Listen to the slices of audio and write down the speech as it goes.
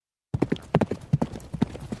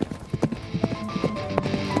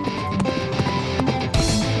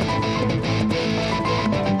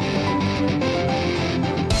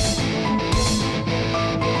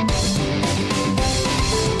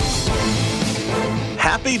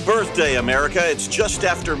Happy birthday, America. It's just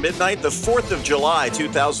after midnight, the 4th of July,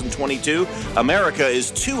 2022. America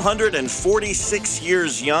is 246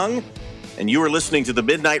 years young, and you are listening to the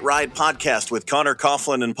Midnight Ride podcast with Connor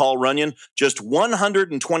Coughlin and Paul Runyan. Just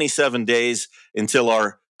 127 days until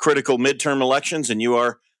our critical midterm elections, and you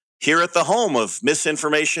are here at the home of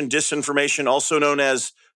misinformation, disinformation, also known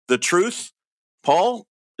as the truth. Paul,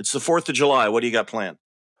 it's the 4th of July. What do you got planned?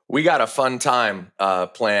 We got a fun time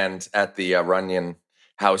planned at the Runyan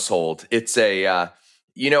household. It's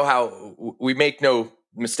you know how we make no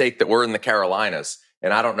mistake that we're in the Carolinas,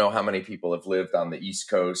 and I don't know how many people have lived on the East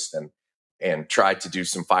Coast and tried to do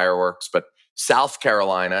some fireworks, but South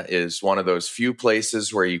Carolina is one of those few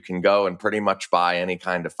places where you can go and pretty much buy any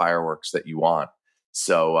kind of fireworks that you want.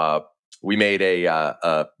 So we made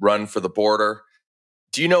a run for the border.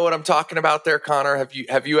 Do you know what I'm talking about there, Connor?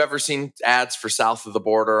 Have you ever seen ads for south of the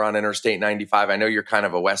border on Interstate 95? I know you're kind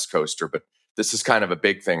of a West Coaster, but this is kind of a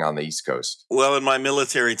big thing on the East Coast. Well, in my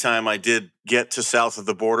military time, I did get to south of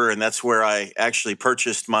the border, and that's where I actually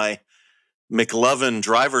purchased my McLovin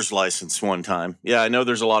driver's license one time. Yeah, I know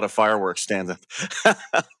there's a lot of fireworks standing.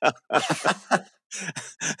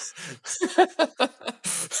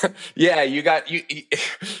 Yeah, you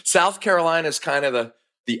South Carolina is kind of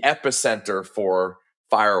the epicenter for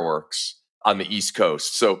fireworks on the East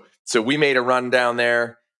Coast. So we made a run down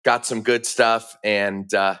there, got some good stuff,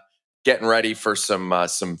 and getting ready for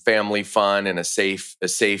some family fun in a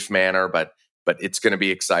safe manner. But it's going to be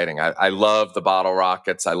exciting. I love the bottle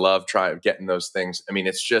rockets. I love getting those things. I mean,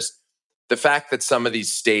 it's just the fact that some of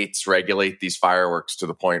these states regulate these fireworks to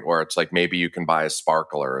the point where it's like maybe you can buy a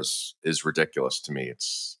sparkler is ridiculous to me.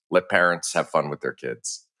 It's let parents have fun with their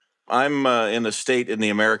kids. I'm in a state in the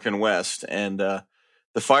American West, and the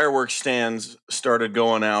fireworks stands started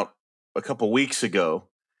going out a couple weeks ago.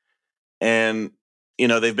 And, you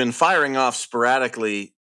know, they've been firing off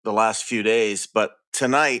sporadically the last few days, but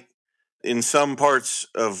tonight, in some parts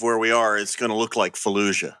of where we are, it's going to look like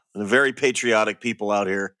Fallujah. The very patriotic people out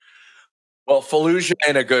here. Well, Fallujah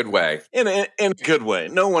in a good way. In a good way.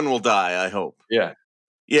 No one will die, I hope. Yeah.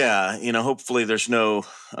 Yeah, you know, hopefully there's no...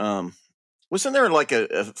 wasn't there like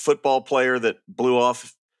a football player that blew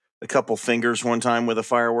off a couple fingers one time with a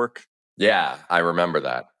firework? Yeah, I remember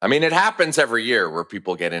that. I mean, it happens every year where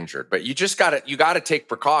people get injured, but you got to take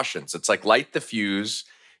precautions. It's like light the fuse,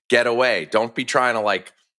 get away. Don't be trying to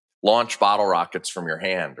like launch bottle rockets from your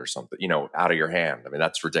hand or something, out of your hand. I mean,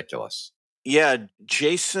 that's ridiculous. Yeah,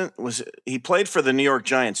 he played for the New York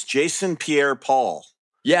Giants. Jason Pierre-Paul.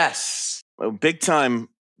 Yes. A big-time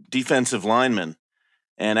defensive lineman,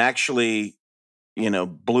 and actually,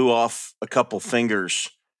 blew off a couple fingers.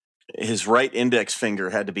 His right index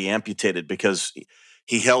finger had to be amputated because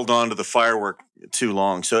he held on to the firework too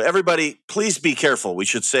long. So everybody, please be careful. We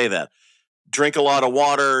should say that. Drink a lot of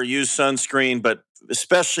water, use sunscreen, but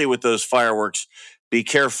especially with those fireworks, be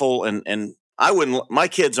careful. And my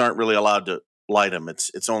kids aren't really allowed to light them.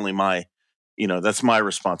 It's only that's my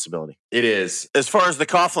responsibility. It is. As far as the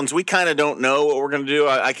Coughlins, we kind of don't know what we're going to do.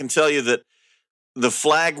 I can tell you that the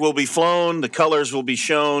flag will be flown, the colors will be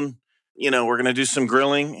shown. We're going to do some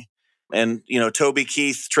grilling. And, Toby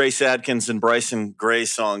Keith, Trace Adkins, and Bryson Gray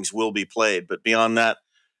songs will be played. But beyond that,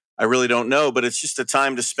 I really don't know. But it's just a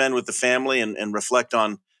time to spend with the family and reflect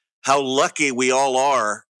on how lucky we all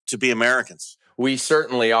are to be Americans. We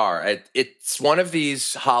certainly are. It's one of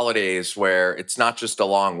these holidays where it's not just a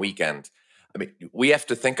long weekend. I mean, we have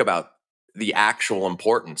to think about the actual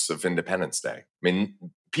importance of Independence Day. I mean,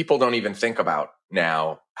 people don't even think about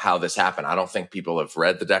now how this happened. I don't think people have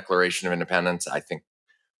read the Declaration of Independence. I think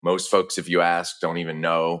most folks, if you ask, don't even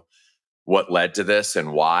know what led to this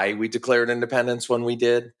and why we declared independence when we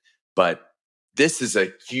did. But this is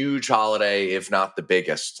a huge holiday, if not the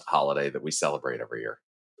biggest holiday that we celebrate every year.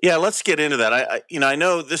 Yeah, let's get into that. I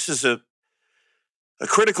know this is a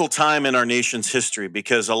critical time in our nation's history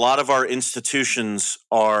because a lot of our institutions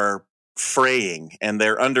are fraying and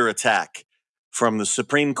they're under attack, from the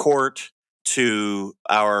Supreme Court to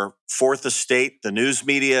our fourth estate, the news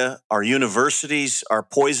media. Our universities are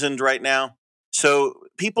poisoned right now. So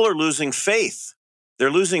people are losing faith. They're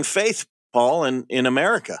losing faith, Paul, in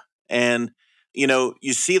America. And,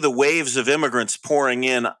 you see the waves of immigrants pouring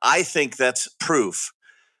in. I think that's proof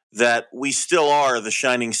that we still are the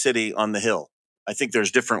shining city on the hill. I think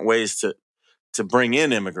there's different ways to bring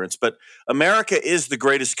in immigrants, but America is the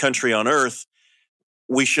greatest country on earth.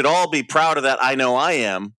 We should all be proud of that. I know I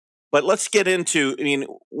am. But let's get into,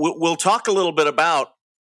 we'll talk a little bit about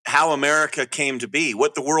how America came to be,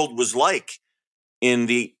 what the world was like in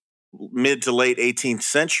the mid to late 18th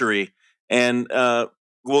century. And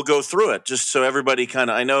we'll go through it just so everybody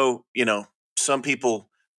I know, some people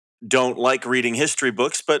don't like reading history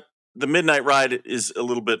books, but The Midnight Ride is a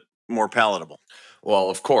little bit more palatable. Well,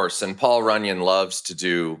 of course. And Paul Runyan loves to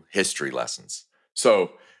do history lessons.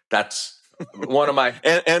 So that's one of my.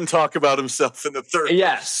 and talk about himself in the third.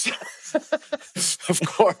 Yes. Of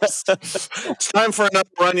course. It's time for another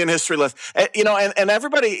Runyan history lesson. And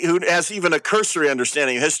everybody who has even a cursory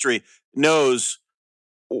understanding of history knows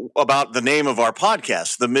about the name of our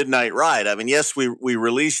podcast, The Midnight Ride. I mean, yes, we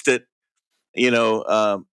released it,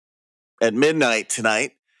 at midnight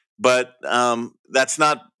tonight, but that's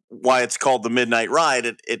not why it's called The Midnight Ride.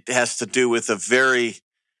 It has to do with a very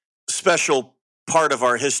special part of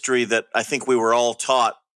our history that I think we were all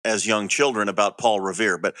taught as young children about Paul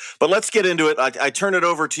Revere. But let's get into it. I turn it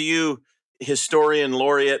over to you, historian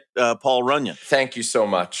laureate Paul Runyan. Thank you so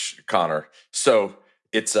much, Connor. So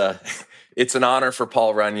it's an honor for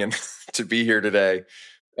Paul Runyan to be here today.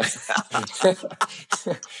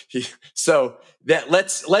 So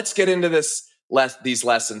let's get into these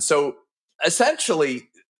lessons. So essentially,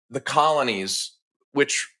 the colonies,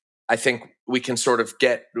 which I think we can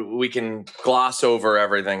gloss over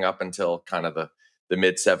everything up until kind of the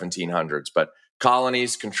mid 1700s, but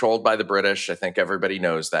colonies controlled by the British. I think everybody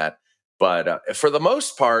knows that. But for the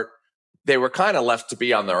most part, they were kind of left to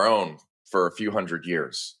be on their own for a few hundred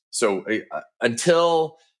years. So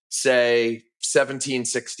until, say,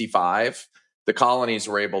 1765, the colonies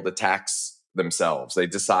were able to tax themselves. They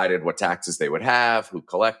decided what taxes they would have, who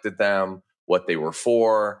collected them, what they were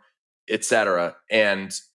for, etc.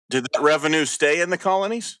 And did that revenue stay in the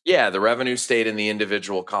colonies? Yeah, the revenue stayed in the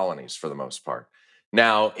individual colonies for the most part.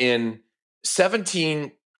 Now, in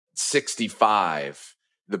 1765,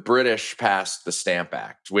 the British passed the Stamp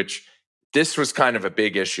Act, which this was kind of a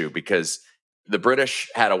big issue because the British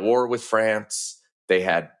had a war with France. They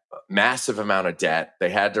had a massive amount of debt. They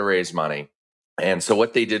had to raise money. And so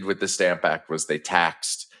what they did with the Stamp Act was they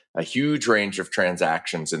taxed a huge range of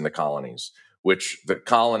transactions in the colonies, which the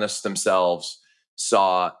colonists themselves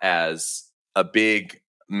saw as a big,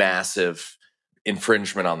 massive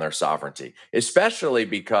infringement on their sovereignty, especially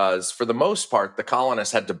because for the most part, the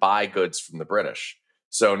colonists had to buy goods from the British.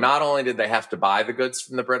 So not only did they have to buy the goods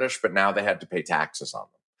from the British, but now they had to pay taxes on them.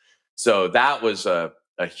 So that was a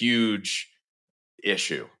huge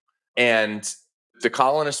issue. And the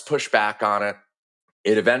colonists pushed back on it.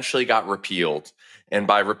 It eventually got repealed. And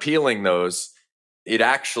by repealing those, it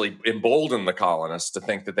actually emboldened the colonists to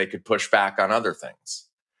think that they could push back on other things.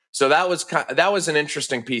 So that was an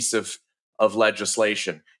interesting piece of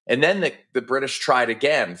legislation. And then the British tried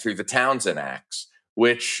again through the Townshend Acts,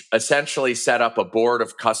 which essentially set up a board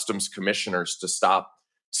of customs commissioners to stop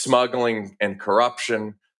smuggling and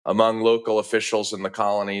corruption among local officials in the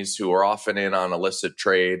colonies who were often in on illicit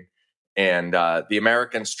trade. And the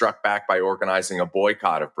Americans struck back by organizing a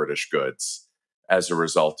boycott of British goods as a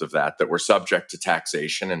result of that were subject to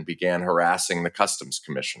taxation and began harassing the customs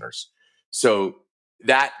commissioners. So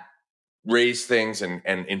that raised things and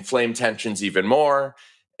inflamed tensions even more.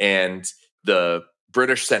 And the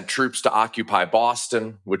British sent troops to occupy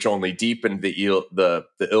Boston, which only deepened the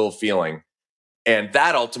ill feeling. And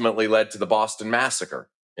that ultimately led to the Boston Massacre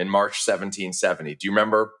in March 1770. Do you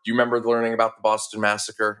remember learning about the Boston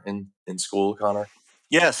Massacre in school, Connor?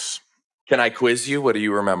 Yes. Can I quiz you? What do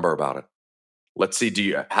you remember about it? Let's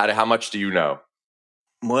see. How much do you know?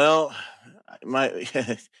 Well,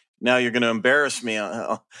 now you're going to embarrass me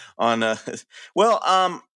on.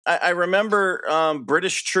 I remember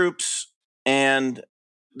British troops, and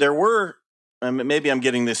there were. Maybe I'm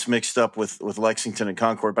getting this mixed up with Lexington and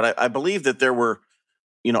Concord, but I believe that there were,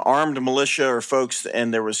 armed militia or folks,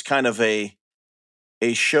 and there was kind of a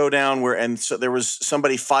showdown and so there was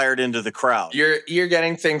somebody fired into the crowd. You're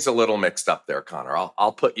getting things a little mixed up there, Connor.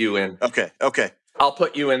 I'll put you in. Okay. I'll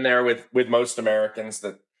put you in there with most Americans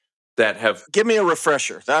that have. Give me a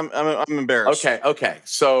refresher. I'm embarrassed. Okay.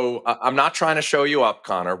 So I'm not trying to show you up,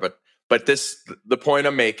 Connor, but the point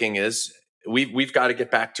I'm making is we've got to get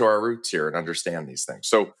back to our roots here and understand these things.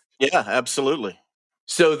 So yeah, absolutely.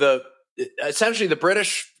 So essentially the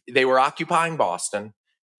British, they were occupying Boston,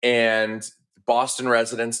 and Boston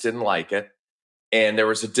residents didn't like it. And there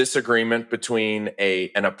was a disagreement between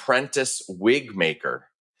an apprentice wig maker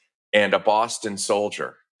and a Boston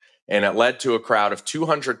soldier. And it led to a crowd of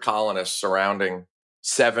 200 colonists surrounding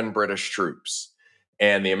 7 British troops.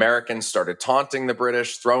 And the Americans started taunting the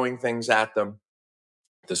British, throwing things at them.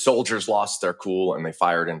 The soldiers lost their cool and they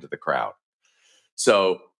fired into the crowd.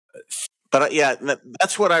 So, but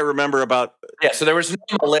that's what I remember about. Yeah, so there was no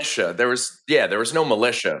militia. There was no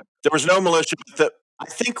militia. There was no militia. I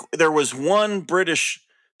think there was one British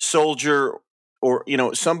soldier, or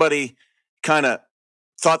somebody kind of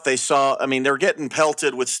thought they saw. I mean, they were getting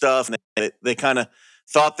pelted with stuff, and they kind of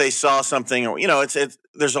thought they saw something. Or it's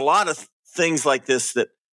there's a lot of things like this that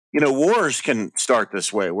wars can start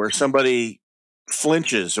this way, where somebody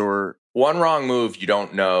flinches or One wrong move, you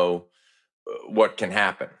don't know what can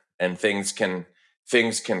happen, and things can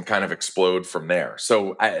kind of explode from there.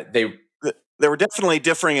 So there were definitely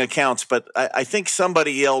differing accounts, but I think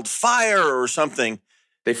somebody yelled fire or something.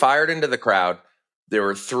 They fired into the crowd. There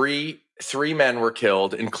were three men were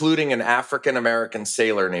killed, including an African American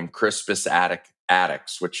sailor named Crispus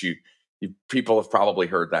Attucks, which you people have probably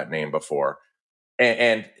heard that name before.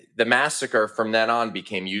 And the massacre from then on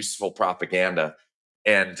became useful propaganda.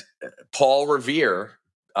 And Paul Revere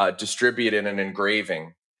distributed an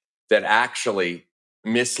engraving that actually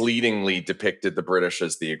misleadingly depicted the British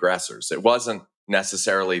as the aggressors. It wasn't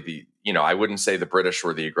necessarily I wouldn't say the British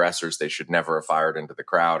were the aggressors. They should never have fired into the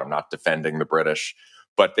crowd. I'm not defending the British,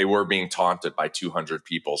 but they were being taunted by 200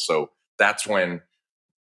 people. So that's when,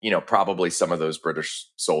 probably some of those British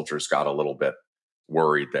soldiers got a little bit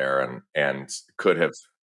worried there and could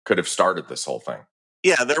have started this whole thing.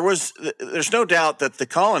 Yeah, there's no doubt that the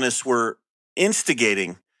colonists were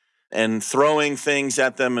instigating and throwing things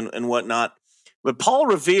at them and whatnot. But Paul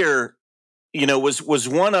Revere, was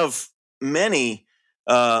one of many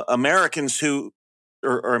Americans who,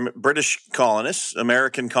 or British colonists,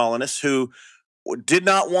 American colonists who did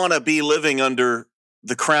not want to be living under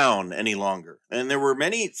the crown any longer. And there were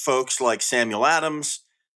many folks like Samuel Adams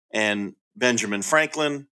and Benjamin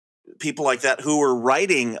Franklin, people like that, who were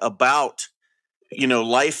writing about,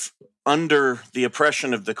 life under the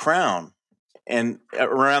oppression of the crown and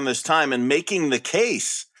around this time, and making the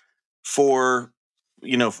case for,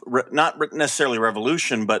 not necessarily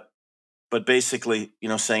revolution, but basically,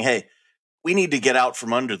 saying, hey, we need to get out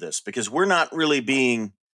from under this because we're not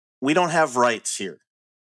really we don't have rights here.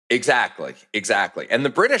 Exactly. And the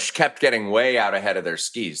British kept getting way out ahead of their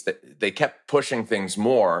skis. They kept pushing things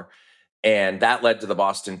more, and that led to the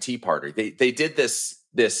Boston Tea Party. They did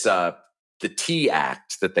the Tea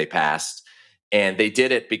Act that they passed, and they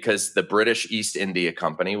did it because the British East India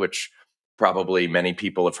Company, which probably many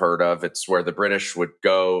people have heard of, it's where the British would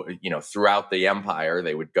go, throughout the empire.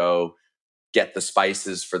 They would go get the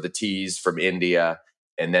spices for the teas from India,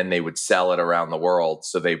 and then they would sell it around the world.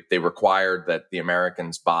 So they required that the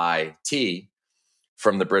Americans buy tea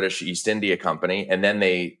from the British East India Company, and then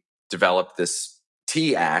they developed this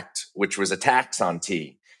Tea Act, which was a tax on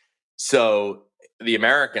tea. So the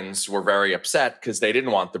Americans were very upset because they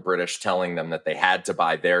didn't want the British telling them that they had to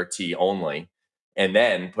buy their tea only and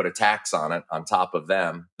then put a tax on it on top of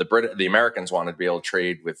them. The Americans wanted to be able to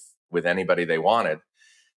trade with anybody they wanted.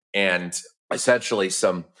 And essentially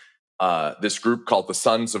this group called the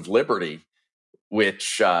Sons of Liberty,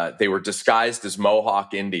 which they were disguised as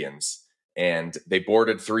Mohawk Indians, and they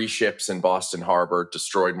boarded 3 ships in Boston Harbor,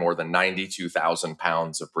 destroyed more than 92,000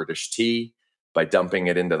 pounds of British tea by dumping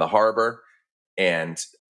it into the harbor. And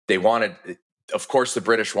they wanted, of course, the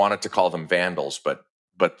British wanted to call them vandals, but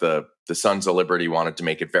the Sons of Liberty wanted to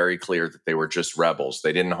make it very clear that they were just rebels.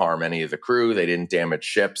 They didn't harm any of the crew. They didn't damage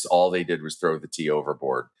ships. All they did was throw the tea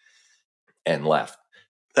overboard and left.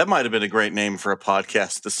 That might have been a great name for a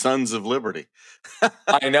podcast, The Sons of Liberty.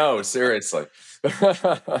 I know, seriously.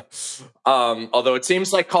 Although it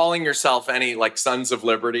seems like calling yourself any like Sons of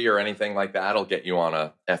Liberty or anything like that'll get you on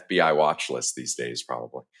a FBI watch list these days,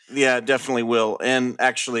 probably. Yeah, it definitely will. And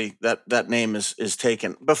actually, that name is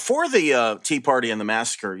taken. Before the Tea Party and the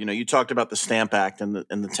massacre, you talked about the Stamp Act and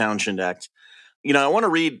the Townshend Act. I want to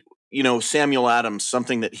read, Samuel Adams,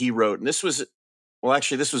 something that he wrote. And this was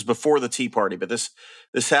before the Tea Party, but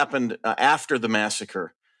this happened after the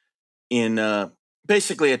massacre in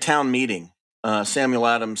basically a town meeting. Samuel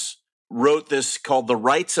Adams wrote this called The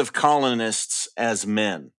Rights of Colonists as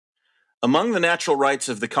Men. Among the natural rights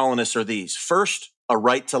of the colonists are these. First, a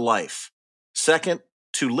right to life. Second,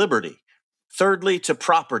 to liberty. Thirdly, to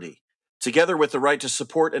property, together with the right to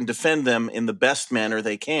support and defend them in the best manner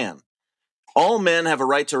they can. All men have a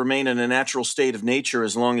right to remain in a natural state of nature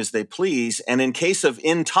as long as they please, and in case of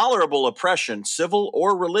intolerable oppression, civil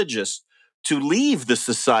or religious, to leave the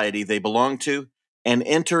society they belong to and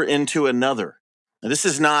enter into another. Now, this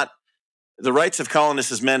is not, the Rights of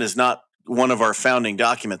Colonists as Men is not one of our founding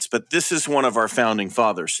documents, but this is one of our founding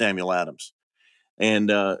fathers, Samuel Adams.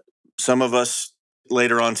 And some of us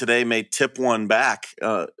later on today may tip one back,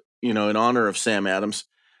 in honor of Sam Adams.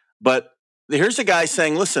 But here's a guy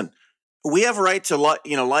saying, listen, we have a right to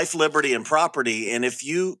life, liberty, and property, and if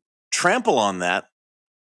you trample on that,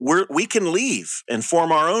 we can leave and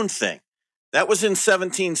form our own thing. That was in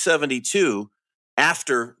 1772,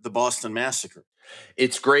 after the Boston Massacre.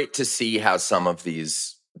 It's great to see how some of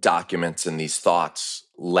these documents and these thoughts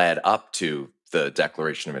led up to the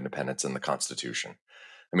Declaration of Independence and the Constitution.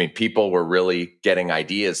 I mean, people were really getting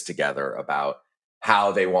ideas together about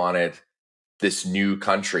how they wanted this new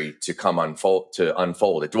country to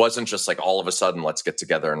unfold. It wasn't just like all of a sudden, let's get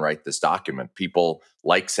together and write this document. People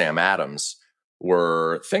like Sam Adams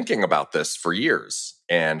were thinking about this for years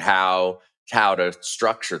and how to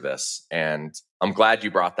structure this. And I'm glad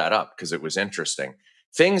you brought that up because it was interesting.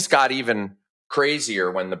 Things got even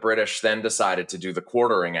crazier when the British then decided to do the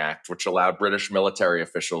Quartering Act, which allowed British military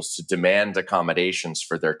officials to demand accommodations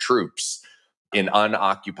for their troops in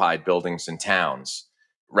unoccupied buildings and towns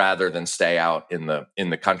rather than stay out in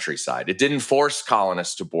the countryside. It didn't force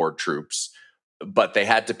colonists to board troops, but they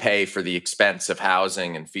had to pay for the expense of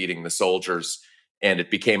housing and feeding the soldiers, and it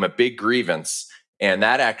became a big grievance. And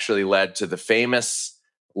that actually led to the famous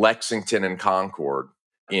Lexington and Concord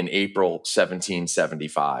in April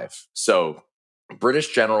 1775. So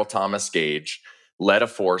British General Thomas Gage led a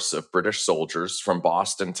force of British soldiers from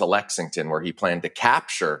Boston to Lexington, where he planned to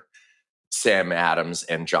capture Sam Adams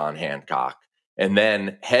and John Hancock, and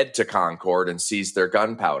then head to Concord and seize their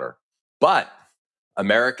gunpowder. But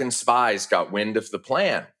American spies got wind of the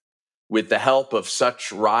plan with the help of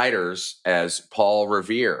such writers as Paul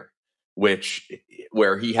Revere,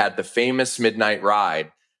 where he had the famous midnight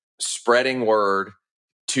ride, spreading word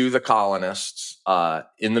to the colonists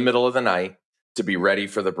in the middle of the night to be ready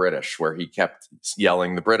for the British, where he kept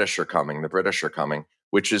yelling, "The British are coming, the British are coming,"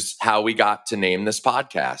 which is how we got to name this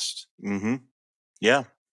podcast. Mm-hmm. Yeah.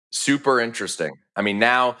 Super interesting. I mean,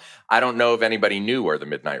 now I don't know if anybody knew where the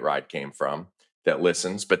Midnight Ride came from that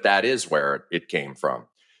listens, but that is where it came from.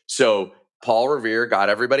 So Paul Revere got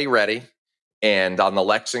everybody ready. And on the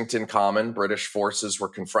Lexington Common, British forces were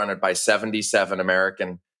confronted by 77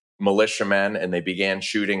 American militiamen, and they began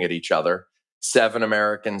shooting at each other. 7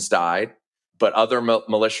 Americans died, but other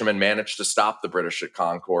militiamen managed to stop the British at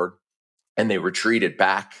Concord, and they retreated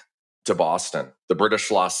back to Boston. The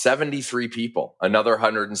British lost 73 people, another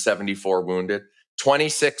 174 wounded,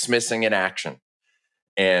 26 missing in action.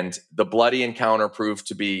 And the bloody encounter proved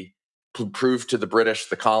to the British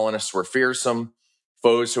the colonists were fearsome,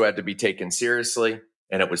 foes who had to be taken seriously,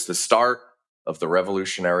 and it was the start of the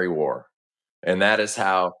Revolutionary War. And that's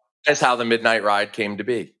how the Midnight Ride came to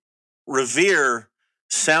be. Revere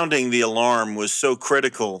sounding the alarm was so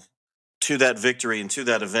critical to that victory and to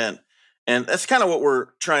that event. And that's kind of what we're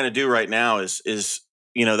trying to do right now is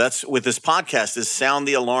that's with this podcast, is sound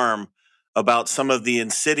the alarm about some of the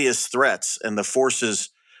insidious threats and the forces.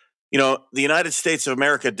 The United States of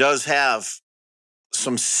America does have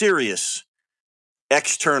some serious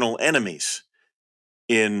external enemies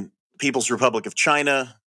in People's Republic of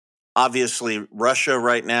China, obviously Russia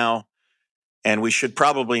right now, and we should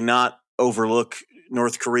probably not overlook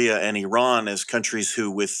North Korea and Iran as countries who,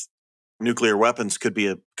 with nuclear weapons,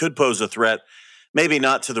 could pose a threat, maybe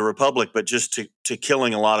not to the Republic, but just to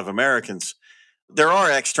killing a lot of Americans. There are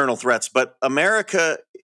external threats, but America,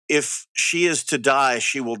 if she is to die,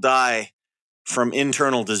 she will die from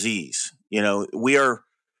internal disease. We're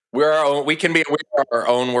our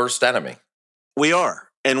own worst enemy. We are,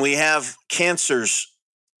 and we have cancers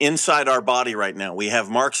inside our body right now. We have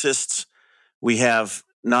Marxists, we have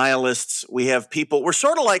nihilists, we have people. We're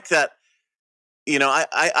sort of like that.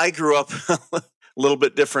 I grew up a little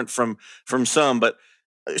bit different from some, but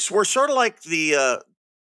we're sort of like there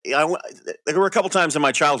were a couple times in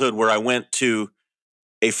my childhood where I went to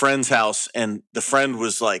a friend's house, and the friend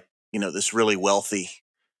was like, this really wealthy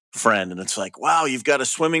friend, and it's like, wow, you've got a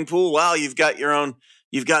swimming pool. Wow, you've got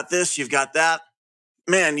you've got this, you've got that.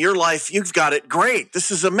 Man, your life, you've got it great.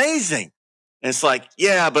 This is amazing. And it's like,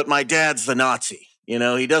 yeah, but my dad's the Nazi.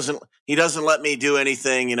 He doesn't let me do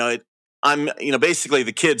anything. I'm basically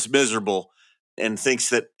the kid's miserable and thinks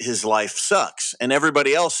that his life sucks. And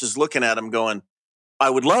everybody else is looking at him going, I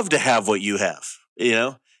would love to have what you have,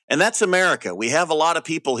 And that's America. We have a lot of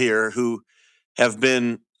people here who have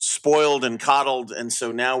been spoiled and coddled, and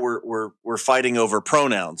so now we're fighting over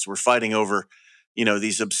pronouns. We're fighting over,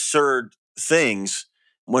 these absurd things.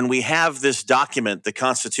 When we have this document, the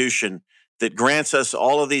Constitution, that grants us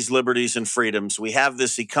all of these liberties and freedoms, we have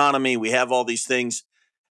this economy, we have all these things,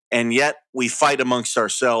 and yet we fight amongst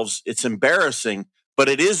ourselves. It's embarrassing, but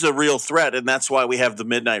it is a real threat, and that's why we have the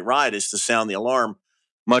Midnight Ride, is to sound the alarm,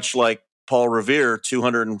 much like Paul Revere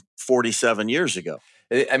 247 years ago.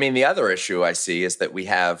 I mean, the other issue I see is that we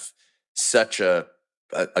have such a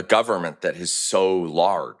government that is so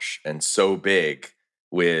large and so big,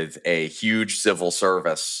 with a huge civil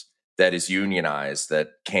service that is unionized,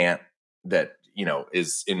 that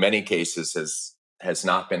is in many cases has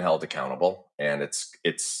not been held accountable. And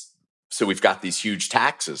it's so we've got these huge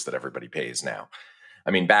taxes that everybody pays now.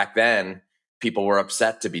 I mean, back then, people were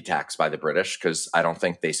upset to be taxed by the British because I don't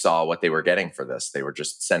think they saw what they were getting for this. They were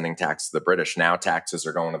just sending tax to the British. Now taxes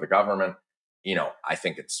are going to the government. I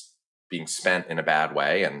think it's being spent in a bad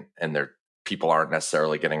way, and people aren't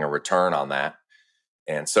necessarily getting a return on that.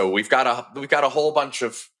 And so we've got a whole bunch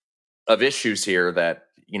of issues here that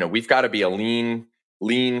we've got to be a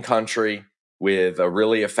lean country with a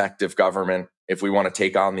really effective government if we want to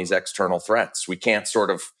take on these external threats. We can't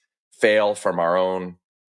sort of fail from our own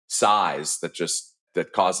size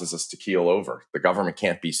that causes us to keel over. The government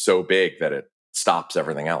can't be so big that it stops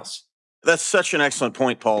everything else. That's such an excellent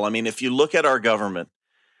point, Paul. I mean, if you look at our government,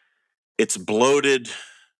 its bloated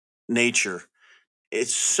nature,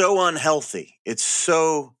 it's so unhealthy. It's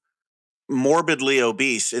so morbidly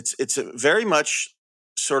obese. It's very much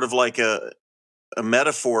sort of like a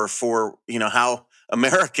metaphor for how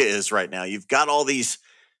America is right now. You've got all these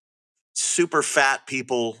super fat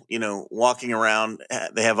people, walking around.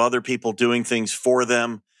 They have other people doing things for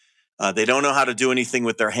them. They don't know how to do anything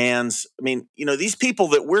with their hands. I mean, these people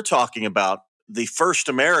that we're talking about, the first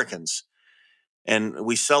Americans, and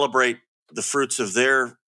we celebrate the fruits of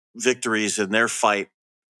their victories and their fight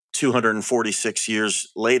 246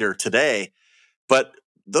 years later today. But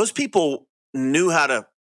those people knew how to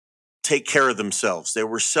take care of themselves. They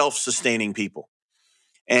were self-sustaining people.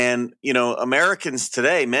 And, Americans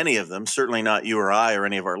today, many of them, certainly not you or I or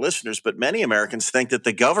any of our listeners, but many Americans think that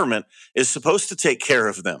the government is supposed to take care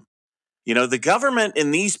of them. The government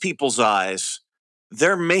in these people's eyes,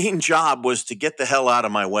 their main job was to get the hell out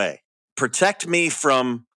of my way, protect me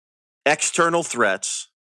from external threats,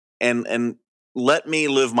 and let me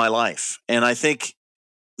live my life. And I think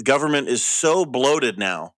the government is so bloated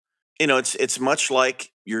now. It's much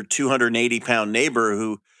like your 280-pound neighbor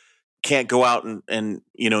who can't go out and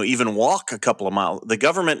even walk a couple of miles. The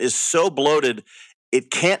government is so bloated, it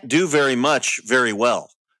can't do very much very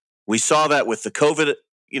well. We saw that with the COVID,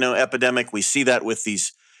 epidemic. We see that with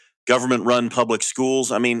these government-run public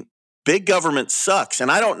schools. I mean, big government sucks. And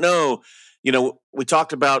I don't know, we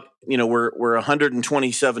talked about, we're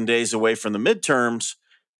 127 days away from the midterms.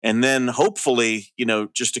 And then hopefully,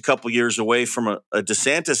 just a couple years away from a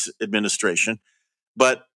DeSantis administration.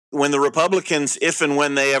 But when the Republicans, if and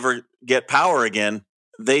when they ever get power again,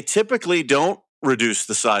 they typically don't reduce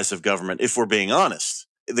the size of government, if we're being honest.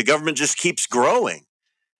 The government just keeps growing,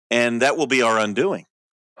 and that will be our undoing.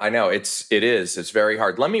 I know it is. It's very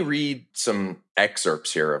hard. Let me read some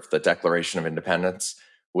excerpts here of the Declaration of Independence,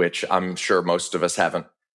 which I'm sure most of us haven't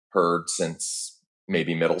heard since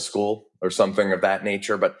maybe middle school or something of that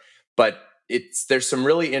nature. But there's some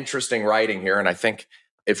really interesting writing here, and I think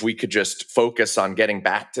if we could just focus on getting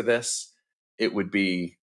back to this, it would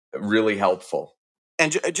be really helpful.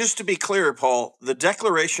 And just to be clear, Paul, the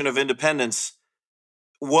Declaration of Independence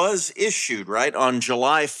was issued, right, on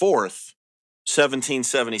July 4th,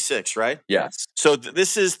 1776, right? Yes. So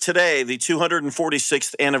this is today, the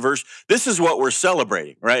 246th anniversary. This is what we're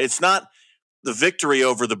celebrating, right? It's not the victory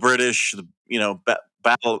over the British,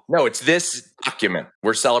 battle. No, it's this document.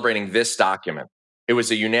 We're celebrating this document. It was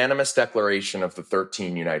a unanimous declaration of the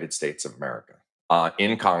 13 United States of America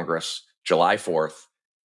in Congress, July 4th,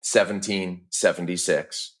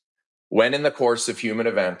 1776, when in the course of human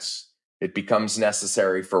events, it becomes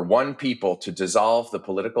necessary for one people to dissolve the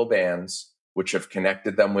political bands which have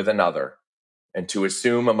connected them with another, and to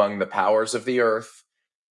assume among the powers of the earth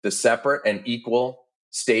the separate and equal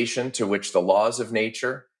station to which the laws of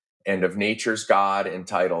nature and of nature's God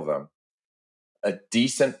entitle them. A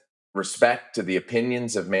decent respect to the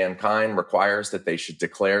opinions of mankind requires that they should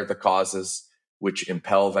declare the causes which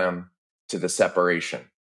impel them to the separation.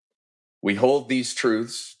 We hold these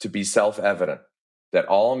truths to be self-evident, that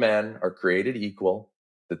all men are created equal,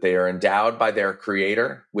 that they are endowed by their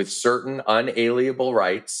Creator with certain unalienable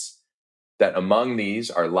rights, that among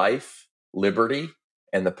these are life, liberty,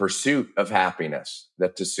 and the pursuit of happiness,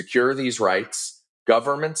 that to secure these rights,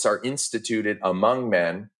 governments are instituted among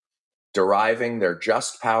men, deriving their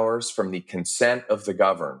just powers from the consent of the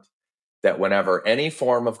governed, that whenever any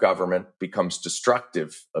form of government becomes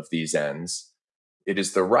destructive of these ends, it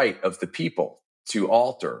is the right of the people to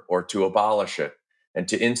alter or to abolish it and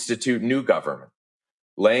to institute new government,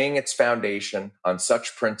 laying its foundation on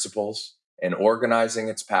such principles and organizing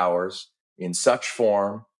its powers in such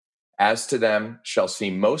form as to them shall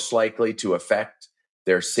seem most likely to affect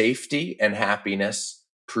their safety and happiness.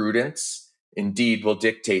 Prudence indeed will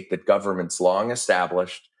dictate that governments long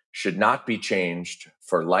established should not be changed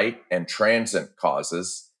for light and transient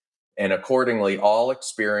causes, and accordingly all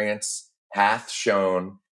experience hath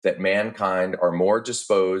shown that mankind are more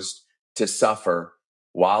disposed to suffer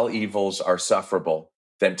while evils are sufferable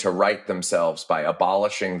than to right themselves by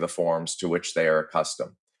abolishing the forms to which they are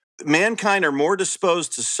accustomed. Mankind are more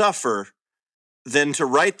disposed to suffer than to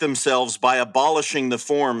right themselves by abolishing the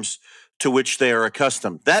forms to which they are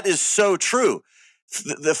accustomed. That is so true.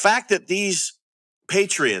 The fact that these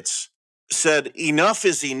patriots said enough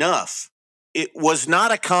is enough, it was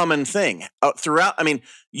not a common thing throughout. I mean,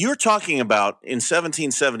 you're talking about in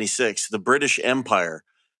 1776, the British Empire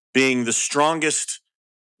being the strongest,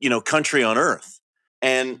 country on earth.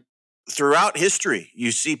 And throughout history,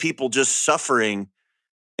 you see people just suffering,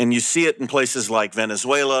 and you see it in places like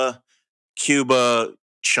Venezuela, Cuba,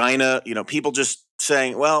 China, people just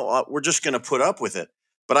saying, well, we're just going to put up with it.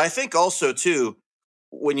 But I think also, too,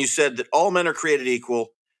 when you said that all men are created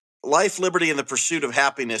equal, life, liberty, and the pursuit of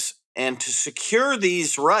happiness, and to secure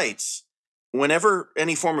these rights, whenever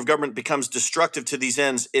any form of government becomes destructive to these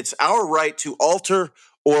ends, it's our right to alter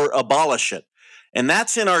or abolish it. And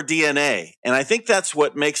that's in our DNA. And I think that's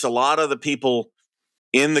what makes a lot of the people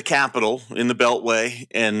in the capital, in the Beltway,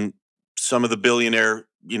 and some of the billionaire,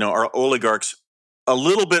 our oligarchs, a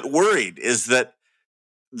little bit worried is that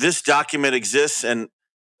this document exists, and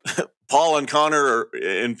Paul and Connor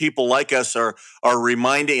and people like us are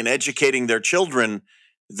reminding and educating their children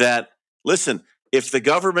that, listen, if the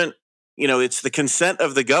government, it's the consent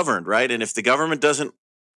of the governed, right? And if the government doesn't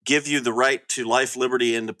give you the right to life,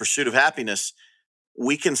 liberty, and the pursuit of happiness,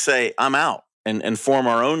 we can say, I'm out, and form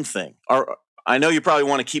our own thing. I know you probably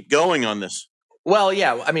want to keep going on this. Well,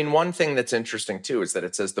 yeah. I mean, one thing that's interesting too is that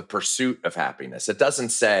it says the pursuit of happiness. It doesn't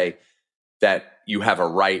say that you have a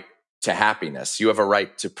right to happiness. You have a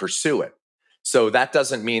right to pursue it. So that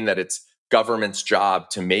doesn't mean that it's government's job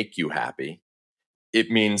to make you happy. It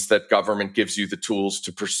means that government gives you the tools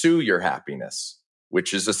to pursue your happiness,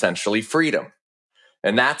 which is essentially freedom.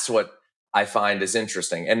 And that's what I find is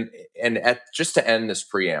interesting. And just to end this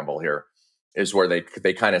preamble here is where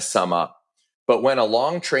they kind of sum up. But when a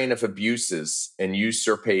long train of abuses and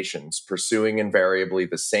usurpations pursuing invariably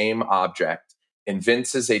the same object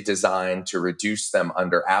evinces a design to reduce them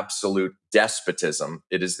under absolute despotism,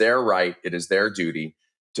 it is their right, it is their duty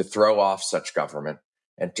to throw off such government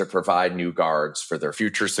and to provide new guards for their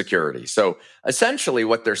future security. So essentially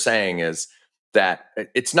what they're saying is that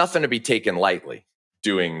it's nothing to be taken lightly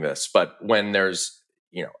doing this, but when there's,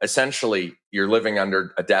 essentially you're living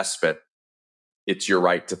under a despot, it's your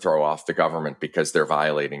right to throw off the government because they're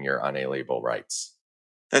violating your unalienable rights.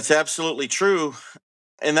 That's absolutely true.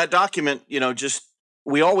 And that document,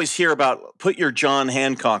 we always hear about, put your John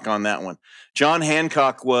Hancock on that one. John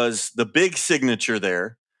Hancock was the big signature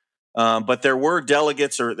there, but there were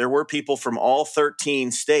delegates, or there were people from all 13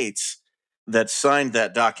 states that signed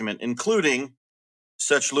that document, including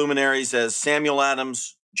such luminaries as Samuel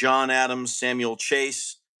Adams, John Adams, Samuel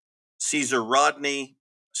Chase, Caesar Rodney,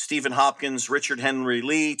 Stephen Hopkins, Richard Henry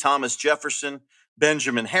Lee, Thomas Jefferson,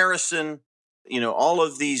 Benjamin Harrison, all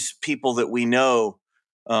of these people that we know,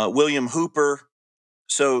 William Hooper,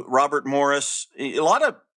 so Robert Morris, a lot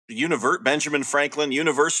of Benjamin Franklin,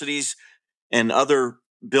 universities and other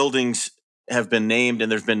buildings have been named,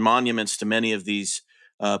 and there's been monuments to many of these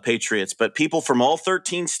patriots. But people from all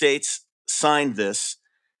 13 states signed this,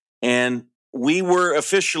 and we were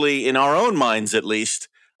officially, in our own minds at least,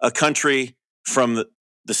 a country from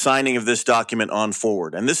the signing of this document on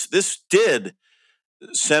forward. And this did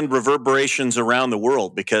send reverberations around the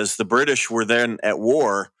world, because the British were then at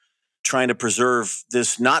war trying to preserve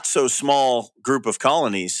this not so small group of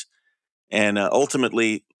colonies. And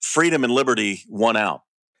ultimately, freedom and liberty won out.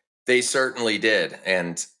 They certainly did.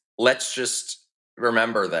 And let's just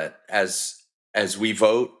remember that as we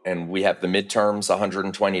vote and we have the midterms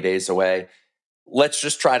 120 days away, let's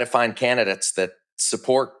just try to find candidates that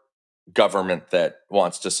support government that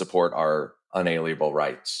wants to support our unalienable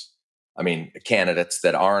rights. I mean, candidates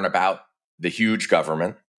that aren't about the huge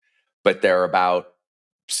government, but they're about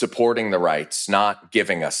supporting the rights, not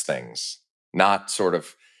giving us things, not sort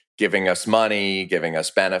of giving us money, giving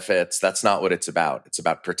us benefits. That's not what it's about. It's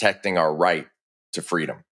about protecting our right to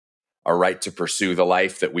freedom, our right to pursue the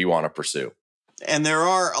life that we want to pursue. And there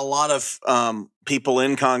are a lot of people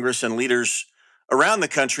in Congress and leaders around the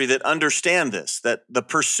country that understand this, that the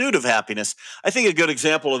pursuit of happiness. I think a good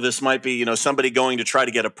example of this might be, somebody going to try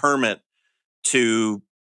to get a permit to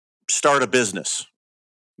start a business.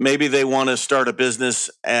 Maybe they want to start a business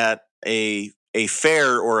at a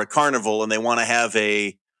fair or a carnival, and they want to have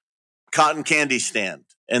a cotton candy stand.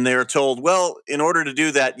 And they're told, well, in order to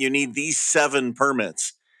do that, you need these 7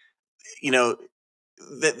 permits.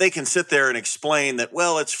 They can sit there and explain that,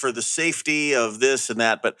 well, it's for the safety of this and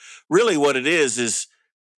that. But really what it is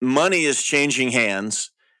money is changing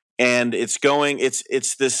hands, and it's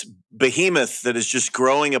this behemoth that is just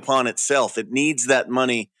growing upon itself. It needs that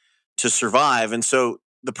money to survive. And so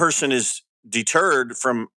the person is deterred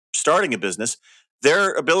from starting a business.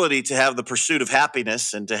 Their ability to have the pursuit of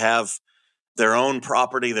happiness and to have their own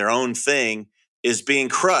property, their own thing, is being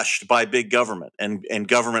crushed by big government and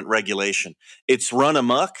government regulation. It's run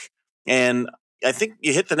amok. And I think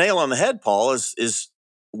you hit the nail on the head, Paul, is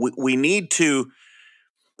we need to,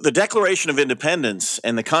 the Declaration of Independence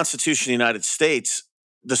and the Constitution of the United States,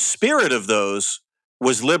 the spirit of those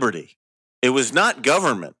was liberty. It was not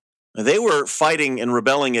government. They were fighting and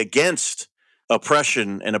rebelling against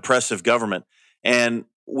oppression and oppressive government. And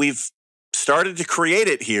we've started to create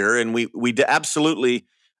it here. And we absolutely,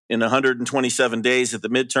 in 127 days at the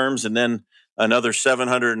midterms, and then another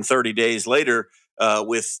 730 days later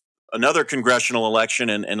with another congressional election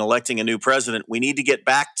and electing a new president, we need to get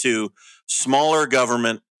back to smaller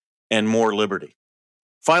government and more liberty.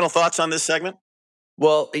 Final thoughts on this segment?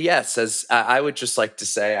 Well, yes, as I would just like to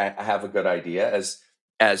say, I have a good idea.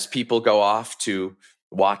 As people go off to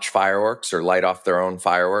watch fireworks or light off their own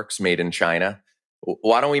fireworks made in China,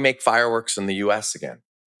 why don't we make fireworks in the U.S. again?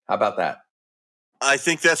 How about that? I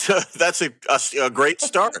think that's a great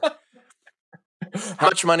start. How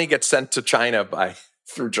much money gets sent to China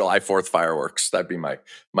through July 4th fireworks? That'd be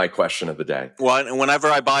my question of the day. Well, whenever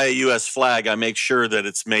I buy a U.S. flag, I make sure that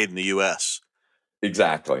it's made in the U.S.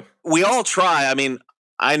 Exactly. We all try. I mean,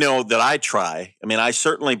 I know that I try. I mean, I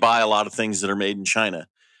certainly buy a lot of things that are made in China.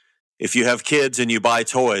 If you have kids and you buy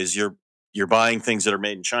toys, you're buying things that are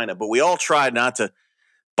made in China. But we all try not to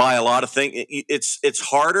buy a lot of things. It's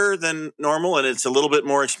harder than normal, and it's a little bit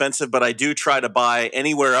more expensive. But I do try to buy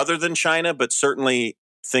anywhere other than China, but certainly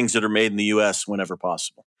things that are made in the U.S. whenever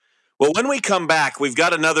possible. Well, when we come back, we've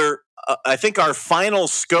got another, I think our final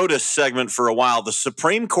SCOTUS segment for a while. The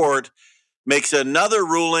Supreme Court makes another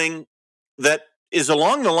ruling that is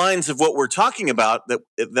along the lines of what we're talking about,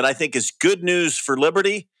 that I think is good news for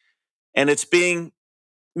liberty, and it's being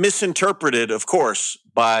misinterpreted, of course,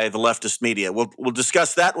 by the leftist media. We'll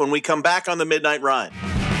discuss that when we come back on the Midnight Ride.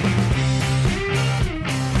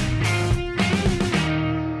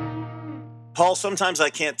 Paul, sometimes I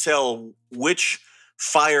can't tell which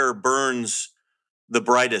fire burns the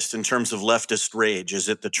brightest in terms of leftist rage. Is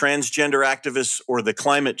it the transgender activists or the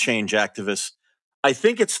climate change activists? I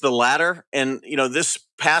think it's the latter. And, this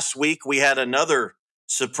past week we had another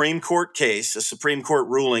Supreme Court case, a Supreme Court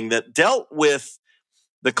ruling that dealt with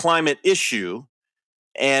the climate issue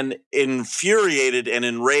and infuriated and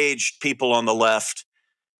enraged people on the left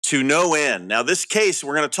to no end. Now, this case,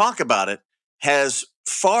 we're going to talk about it, has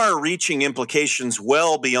far-reaching implications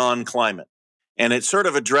well beyond climate. And it sort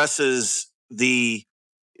of addresses the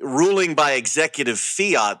ruling by executive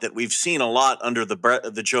fiat that we've seen a lot under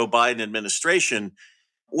the Joe Biden administration.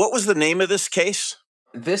 What was the name of this case?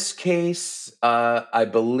 This case, I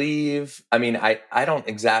believe, I don't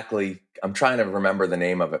exactly, I'm trying to remember the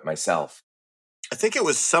name of it myself. I think it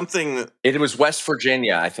was something. It was West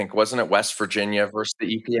Virginia, I think. Wasn't it West Virginia versus the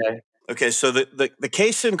EPA? Okay, so the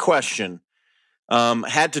case in question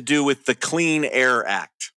had to do with the Clean Air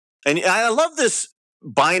Act. And I love this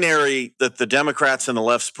binary that the Democrats and the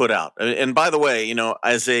lefts put out. And by the way,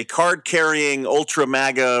 as a card-carrying,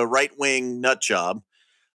 ultra-MAGA, right-wing nut job,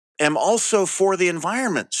 am also for the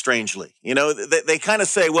environment, strangely. They kind of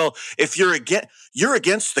say, well, if you're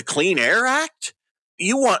against the Clean Air Act,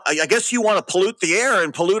 I guess you want to pollute the air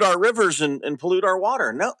and pollute our rivers and pollute our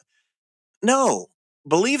water. No,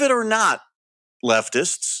 believe it or not,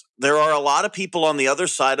 leftists, there are a lot of people on the other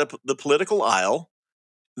side of the political aisle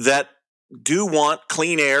that do want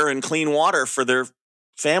clean air and clean water for their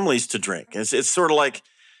families to drink. It's sort of like,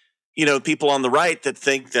 people on the right that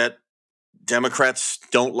think that Democrats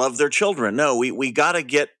don't love their children. No, we got to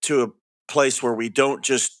get to a place where we don't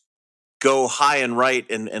just go high and right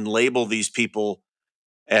and label these people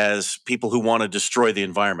as people who want to destroy the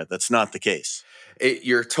environment. That's not the case.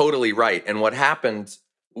 You're totally right. And what happened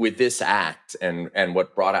with this act and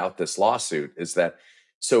what brought out this lawsuit is that,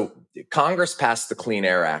 so Congress passed the Clean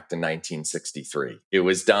Air Act in 1963. It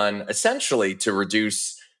was done essentially to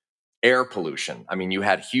reduce air pollution. I mean, you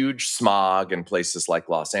had huge smog in places like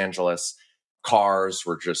Los Angeles. Cars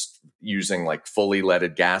were just using like fully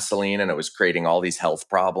leaded gasoline, and it was creating all these health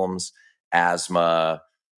problems, asthma,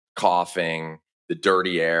 coughing, the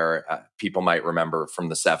dirty air. People might remember from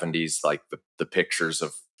the 70s, like the pictures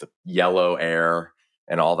of the yellow air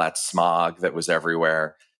and all that smog that was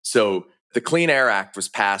everywhere. So the Clean Air Act was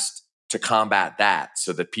passed to combat that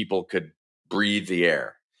so that people could breathe the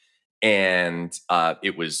air. And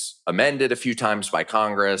it was amended a few times by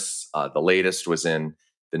Congress. The latest was in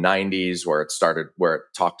the 90s, where it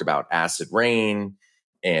talked about acid rain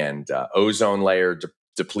and ozone layer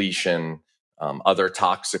depletion, other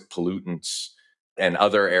toxic pollutants, and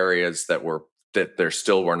other areas that there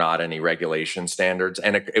still were not any regulation standards.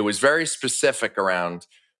 And it was very specific around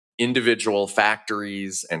individual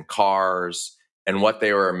factories and cars and what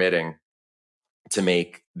they were emitting to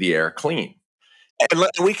make the air clean. And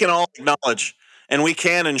we can all acknowledge, and we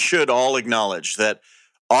can and should all acknowledge that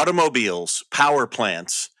automobiles, power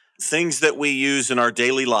plants, things that we use in our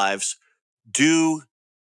daily lives do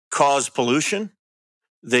cause pollution.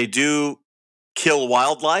 They do kill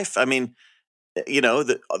wildlife. I mean,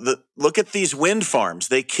 look at these wind farms.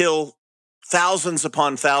 They kill thousands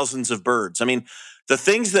upon thousands of birds. I mean, the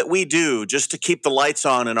things that we do just to keep the lights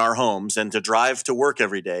on in our homes and to drive to work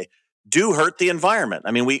every day do hurt the environment.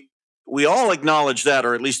 I mean, we all acknowledge that,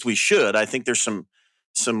 or at least we should. I think there's some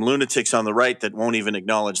lunatics on the right that won't even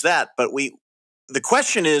acknowledge that. But the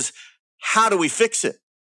question is, how do we fix it?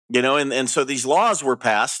 And so these laws were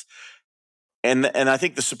passed, and I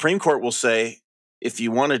think the Supreme Court will say, if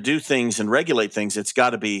you want to do things and regulate things, it's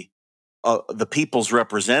got to be the people's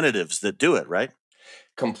representatives that do it, right?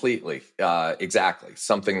 Completely. Exactly.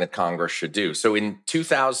 Something that Congress should do. So in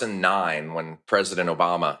 2009, when President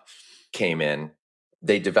Obama came in,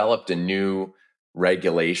 they developed a new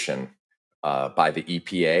regulation by the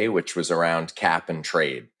EPA, which was around cap and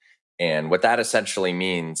trade. And what that essentially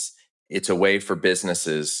means, it's a way for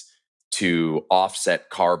businesses to offset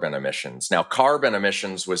carbon emissions. Now, carbon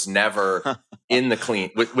emissions was never in the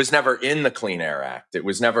Clean Air Act. It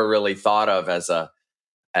was never really thought of as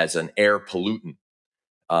an air pollutant,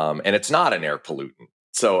 and it's not an air pollutant.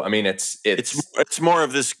 So, I mean, it's more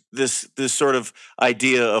of this sort of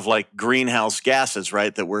idea of like greenhouse gases,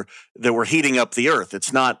 right? That we're heating up the earth.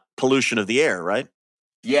 It's not pollution of the air, right?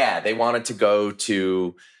 Yeah, they wanted to go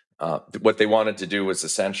to what they wanted to do was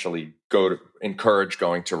essentially encourage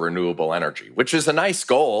going to renewable energy, which is a nice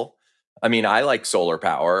goal. I mean, I like solar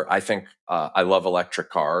power. I think I love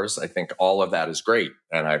electric cars. I think all of that is great,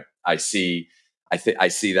 and I see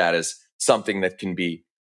that as something that can be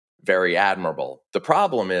very admirable. The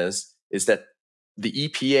problem is that the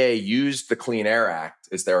EPA used the Clean Air Act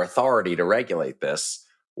as their authority to regulate this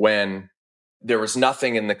when there was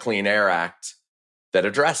nothing in the Clean Air Act that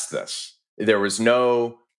addressed this. There was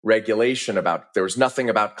no regulation there was nothing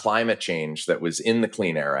about climate change that was in the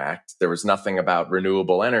Clean Air Act. There was nothing about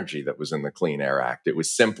renewable energy that was in the Clean Air Act. It was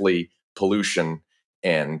simply pollution,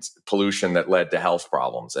 and pollution that led to health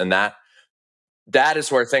problems. And that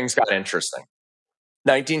is where things got interesting.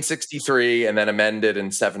 1963, and then amended in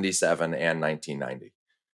 77 and 1990.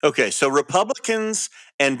 Okay, so Republicans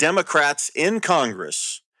and Democrats in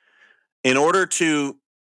Congress, in order to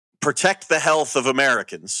protect the health of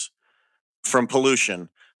Americans from pollution,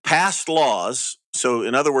 passed laws. So,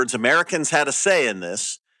 in other words, Americans had a say in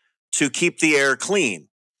this to keep the air clean.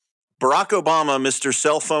 Barack Obama, Mr.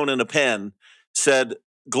 Cell Phone and a Pen, said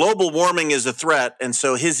global warming is a threat, and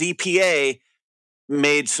so his EPA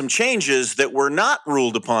made some changes that were not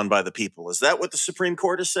ruled upon by the people. Is that what the Supreme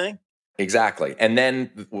Court is saying? Exactly. And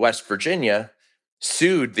then West Virginia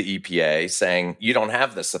sued the EPA saying, you don't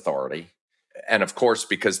have this authority. And of course,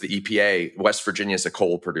 because the West Virginia is a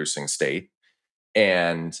coal producing state,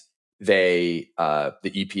 and the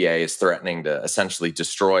EPA is threatening to essentially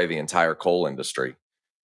destroy the entire coal industry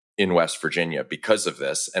in West Virginia because of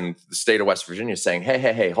this. And the state of West Virginia is saying,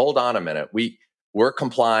 hey, hold on a minute. We're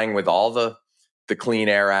complying with all the Clean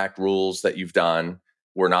Air Act rules that you've done.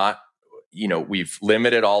 We're not, we've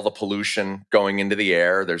limited all the pollution going into the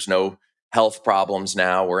air. There's no health problems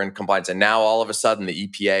now. We're in compliance. And now all of a sudden the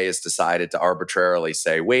EPA has decided to arbitrarily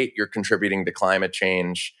say, wait, you're contributing to climate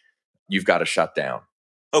change. You've got to shut down.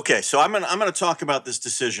 Okay, so I'm going to talk about this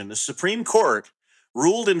decision. The Supreme Court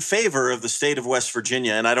ruled in favor of the state of West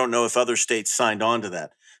Virginia, and I don't know if other states signed on to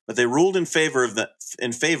that, but they ruled in favor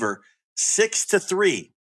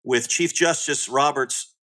 6-3, with Chief Justice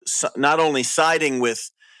Roberts not only siding with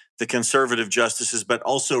the conservative justices, but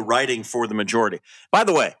also writing for the majority. By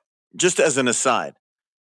the way, just as an aside,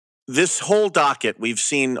 this whole docket, we've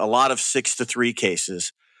seen a lot of 6-3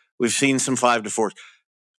 cases. We've seen some 5-4.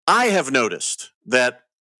 I have noticed that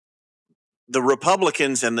the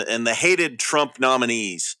Republicans and the hated Trump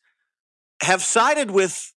nominees have sided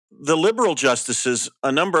with the liberal justices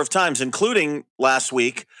a number of times, including last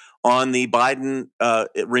week on the Biden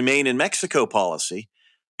remain in Mexico policy.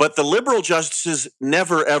 But the liberal justices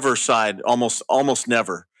never, ever almost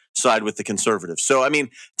never side with the conservatives. So, I mean,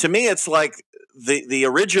 to me, it's like the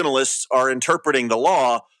originalists are interpreting the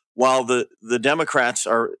law while the Democrats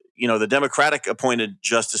are, the Democratic appointed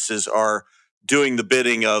justices are doing the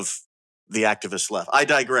bidding of the activist left. I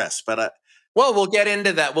digress, but Well, we'll get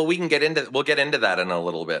into that. Well, we'll get into that in a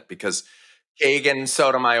little bit because Kagan,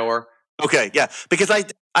 Sotomayor. okay, yeah, because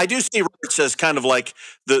I do see Roberts as kind of like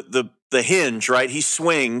the hinge, right? He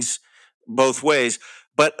swings both ways,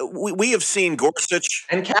 but we have seen Gorsuch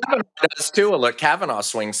And Kavanaugh does too. Look, Kavanaugh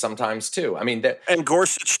swings sometimes too. I mean, and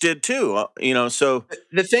Gorsuch did too. So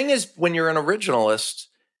the thing is, when you're an originalist,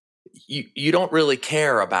 you don't really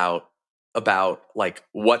care about like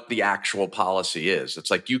what the actual policy is.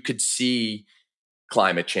 It's like you could see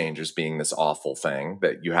climate change as being this awful thing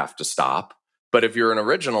that you have to stop. But if you're an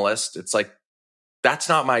originalist, it's like that's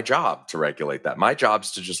not my job to regulate that. My job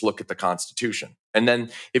is to just look at the Constitution. And then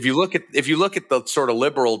if you look at the sort of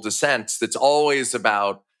liberal dissents, that's always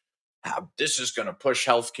about how this is going to push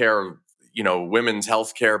healthcare, women's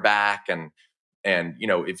healthcare back. And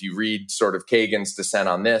if you read sort of Kagan's dissent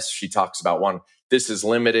on this, she talks about this is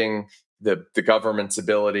limiting the government's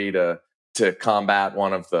ability to combat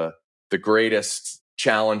one of the greatest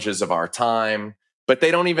challenges of our time. But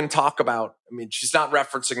they don't even talk about, I mean, she's not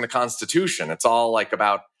referencing the Constitution. It's all like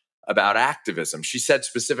about activism. She said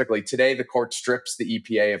specifically, today the court strips the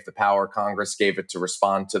EPA of the power Congress gave it to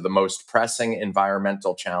respond to the most pressing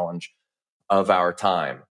environmental challenge of our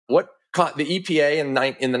time. What the EPA in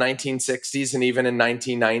the 1960s and even in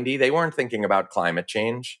 1990, they weren't thinking about climate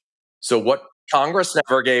change. So what Congress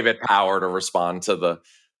never gave it power to respond to the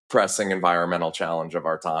pressing environmental challenge of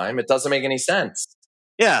our time. It doesn't make any sense.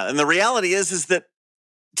 yeah, and the reality is that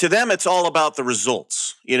to them, it's all about the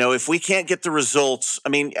results. If we can't get the results, I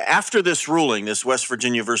mean, after this ruling, this West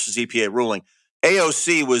Virginia versus EPA ruling,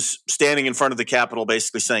 AOC was standing in front of the Capitol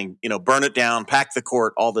basically saying, burn it down, pack the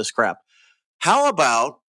court, all this crap. How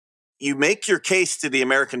about you make your case to the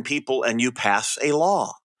American people and you pass a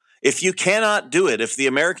law? If you cannot do it, if the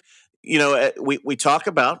American, we talk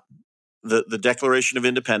about the Declaration of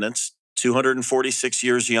Independence, 246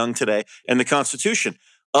 years young today, and the Constitution.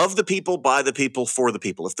 Of the people, by the people, for the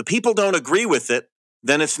people. If the people don't agree with it,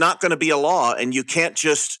 then it's not going to be a law, and you can't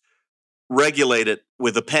just regulate it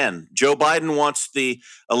with a pen. Joe Biden wants the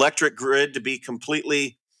electric grid to be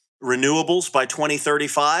completely renewables by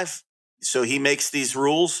 2035, so he makes these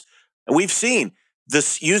rules. And we've seen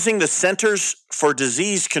this using the Centers for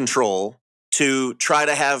Disease Control to try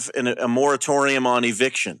to have a moratorium on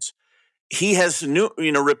evictions. He has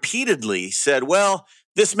repeatedly said, well,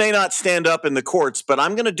 this may not stand up in the courts, but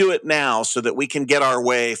I'm going to do it now so that we can get our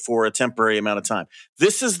way for a temporary amount of time.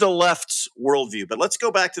 This is the left's worldview. But let's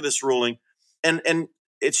go back to this ruling. And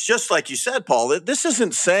it's just like you said, Paul, that this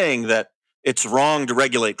isn't saying that it's wrong to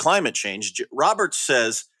regulate climate change. Roberts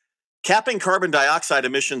says capping carbon dioxide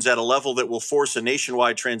emissions at a level that will force a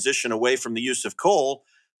nationwide transition away from the use of coal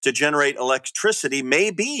to generate electricity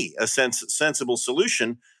may be a sensible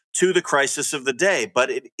solution to the crisis of the day.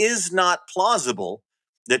 But it is not plausible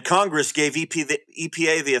that Congress gave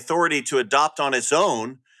EPA the authority to adopt on its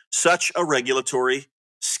own such a regulatory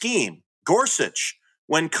scheme. Gorsuch,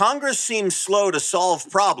 when Congress seems slow to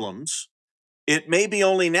solve problems, it may be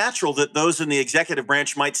only natural that those in the executive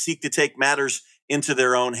branch might seek to take matters into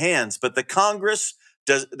their own hands. But the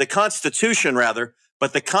Constitution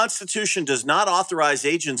does not authorize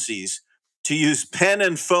agencies to use pen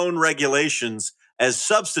and phone regulations as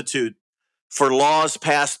substitute for laws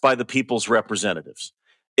passed by the people's representatives.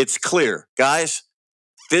 It's clear, guys,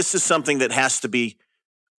 this is something that has to be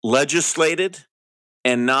legislated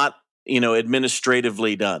and not,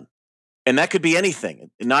 administratively done. And that could be anything,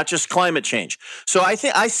 not just climate change. So I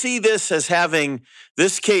see this as having,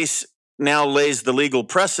 this case now lays the legal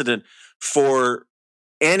precedent for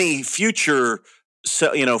any future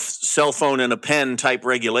cell phone and a pen type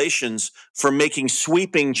regulations for making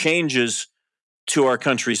sweeping changes to our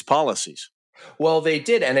country's policies. Well, they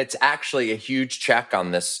did. And it's actually a huge check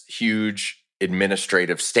on this huge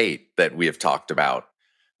administrative state that we have talked about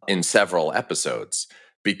in several episodes,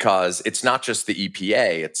 because it's not just the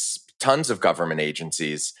EPA, it's tons of government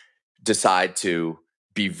agencies decide to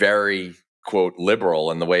be very, quote,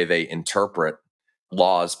 liberal in the way they interpret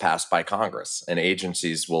laws passed by Congress. And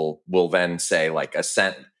agencies will then say, like,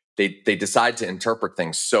 they decide to interpret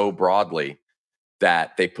things so broadly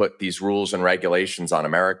that they put these rules and regulations on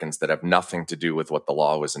Americans that have nothing to do with what the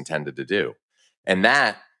law was intended to do. And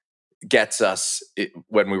that gets us,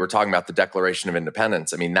 when we were talking about the Declaration of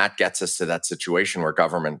Independence, I mean, that gets us to that situation where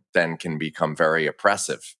government then can become very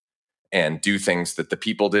oppressive and do things that the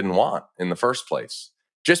people didn't want in the first place.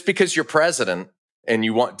 Just because you're president and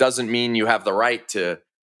you want doesn't mean you have the right to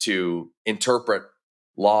interpret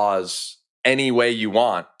laws any way you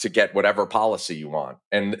want to get whatever policy you want.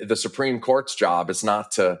 And the Supreme Court's job is not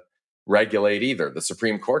to regulate either. The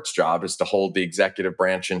Supreme Court's job is to hold the executive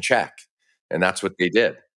branch in check. And that's what they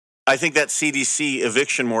did. I think that CDC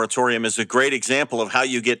eviction moratorium is a great example of how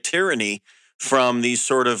you get tyranny from these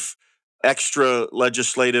sort of extra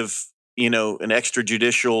legislative, and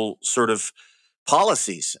extrajudicial sort of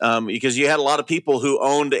policies. Because you had a lot of people who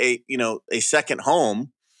owned a second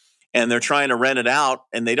home, and they're trying to rent it out,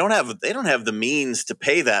 and they don't have the means to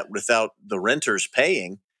pay that without the renters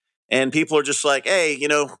paying. And people are just like, hey,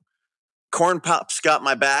 corn pops got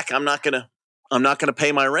my back. I'm not gonna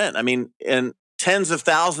pay my rent. I mean, and tens of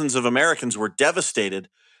thousands of Americans were devastated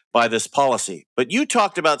by this policy. But you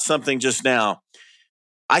talked about something just now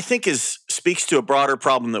I think speaks to a broader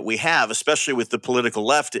problem that we have, especially with the political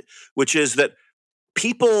left, which is that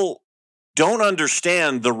people don't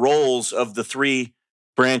understand the roles of the three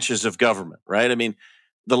branches of government, right? I mean,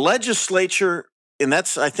 the legislature, and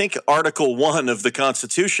that's, I think, Article 1 of the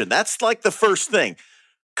Constitution. That's like the first thing.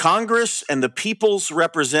 Congress and the people's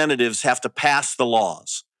representatives have to pass the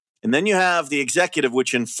laws. And then you have the executive,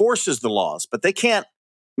 which enforces the laws, but they can't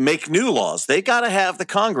make new laws. They got to have the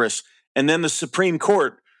Congress and then the Supreme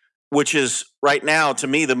Court, which is right now, to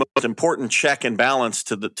me, the most important check and balance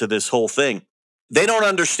to this whole thing. They don't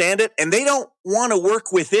understand it, and they don't want to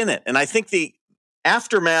work within it. And I think the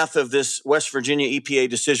aftermath of this West Virginia EPA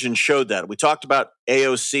decision showed that. We talked about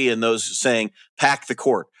AOC and those saying, pack the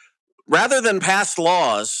court. Rather than pass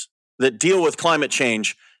laws that deal with climate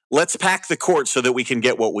change, let's pack the court so that we can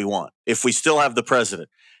get what we want if we still have the president.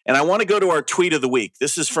 And I want to go to our tweet of the week.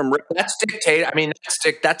 This is from That's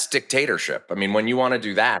that's dictatorship. I mean, when you want to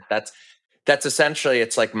do that, that's essentially,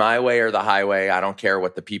 it's like my way or the highway. I don't care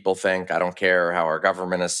what the people think. I don't care how our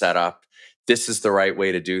government is set up. This is the right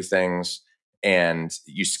way to do things. And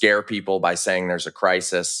you scare people by saying there's a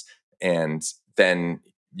crisis, and then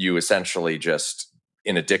you essentially just,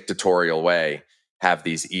 in a dictatorial way, have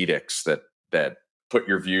these edicts that put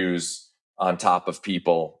your views on top of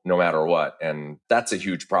people no matter what. And that's a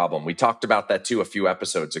huge problem. We talked about that too a few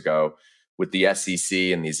episodes ago with the SEC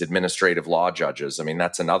and these administrative law judges. I mean,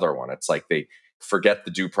 that's another one. It's like they forget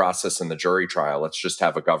the due process and the jury trial. Let's just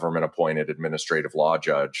have a government appointed administrative law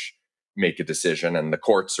judge make a decision. And the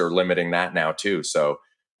courts are limiting that now too. So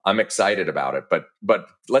I'm excited about it. But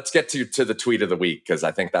let's get to the tweet of the week, because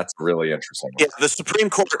I think that's really interesting. Yeah, the Supreme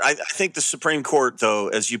Court, I think the Supreme Court, though,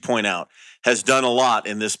 as you point out, has done a lot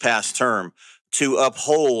in this past term to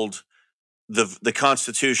uphold the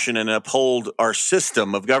Constitution and uphold our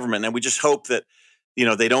system of government. And we just hope that,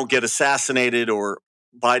 they don't get assassinated, or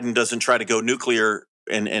Biden doesn't try to go nuclear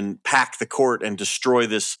and pack the court and destroy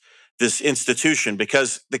this institution,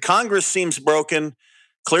 because the Congress seems broken.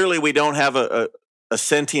 Clearly, we don't have a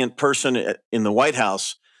sentient person in the White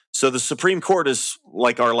House. So the Supreme Court is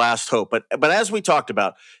like our last hope. But as we talked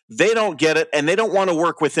about, they don't get it, and they don't want to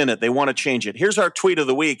work within it. They want to change it. Here's our tweet of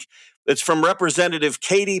the week. It's from Representative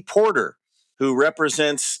Katie Porter, who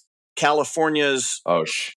represents California's. Oh,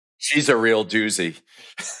 she's a real doozy.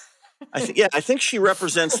 I think she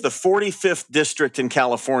represents the 45th district in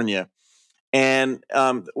California, and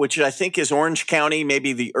which I think is Orange County,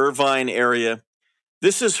 maybe the Irvine area.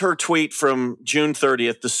 This is her tweet from June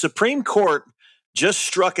 30th. The Supreme Court just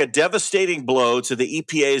struck a devastating blow to the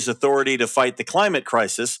EPA's authority to fight the climate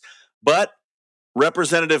crisis, but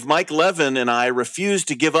Representative Mike Levin and I refused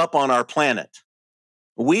to give up on our planet.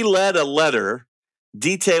 We led a letter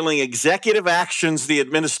detailing executive actions the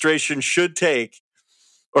administration should take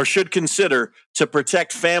or should consider to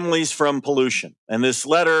protect families from pollution. And this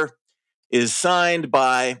letter is signed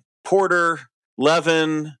by Porter,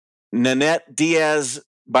 Levin, Nanette Diaz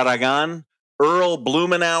Barragan, Earl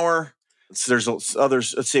Blumenauer. So there's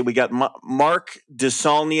others. Let's see. We got Mark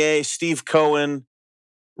DeSaulnier, Steve Cohen,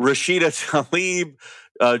 Rashida Tlaib,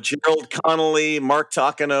 Gerald Connolly, Mark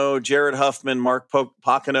Takano, Jared Huffman, Mark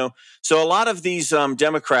Pocono. So a lot of these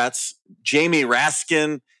Democrats, Jamie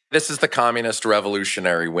Raskin. This is the communist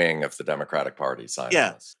revolutionary wing of the Democratic Party signing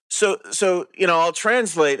this. So I'll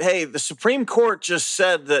translate. Hey, the Supreme Court just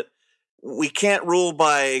said that we can't rule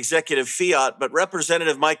by executive fiat, but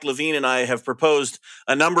Representative Mike Levine and I have proposed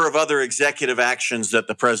a number of other executive actions that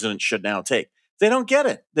the president should now take. They don't get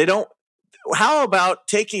it. They don't. How about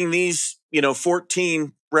taking these,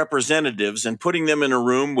 14 representatives and putting them in a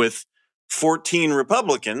room with 14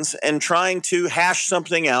 Republicans and trying to hash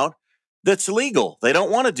something out that's legal? They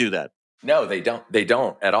don't want to do that. No, they don't. They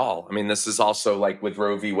don't at all. I mean, this is also like with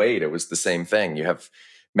Roe v. Wade. It was the same thing. You have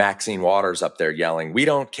Maxine Waters up there yelling, "We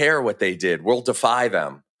don't care what they did. We'll defy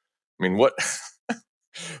them." I mean, what?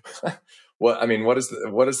 What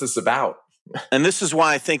is this about? And this is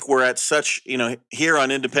why I think we're at such, here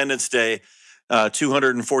on Independence Day,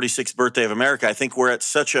 246th birthday of America. I think we're at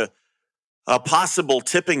such a a possible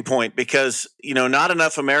tipping point because, not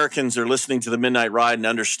enough Americans are listening to the Midnight Ride and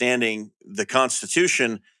understanding the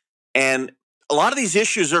Constitution. And a lot of these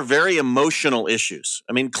issues are very emotional issues.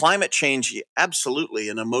 I mean, climate change, absolutely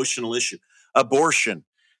an emotional issue. Abortion.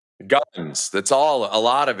 Guns. That's all. A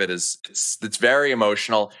lot of it is, it's very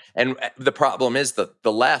emotional. And the problem is that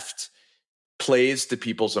the left plays to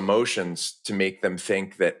people's emotions to make them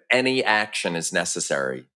think that any action is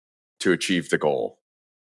necessary to achieve the goal,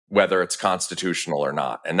 whether it's constitutional or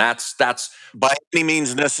not. And that's by any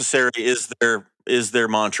means necessary is their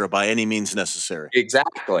mantra. By any means necessary.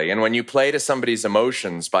 Exactly. And when you play to somebody's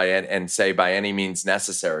emotions and say by any means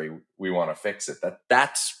necessary, we want to fix it.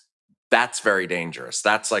 That's very dangerous.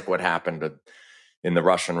 That's like what happened in the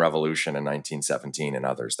Russian Revolution in 1917 and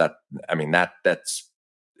others.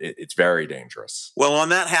 It's very dangerous. Well, on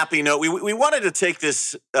that happy note, we wanted to take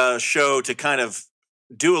this show to kind of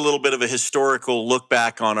do a little bit of a historical look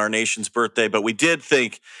back on our nation's birthday, but we did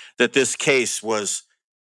think that this case was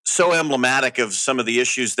so emblematic of some of the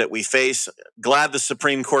issues that we face. Glad the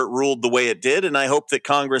Supreme Court ruled the way it did, and I hope that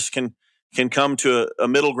Congress can come to a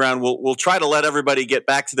middle ground. We'll try to let everybody get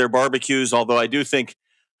back to their barbecues, although I do think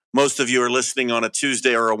most of you are listening on a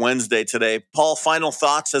Tuesday or a Wednesday today. Paul, final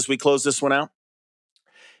thoughts as we close this one out?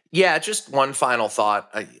 Yeah, just one final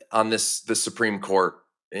thought on the Supreme Court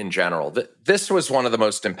in general. This was one of the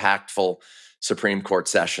most impactful Supreme Court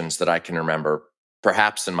sessions that I can remember,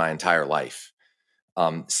 perhaps in my entire life.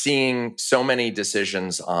 Seeing so many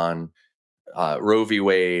decisions on Roe v.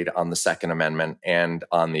 Wade, on the Second Amendment, and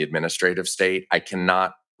on the administrative state, I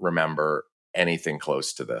cannot remember anything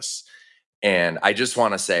close to this. And I just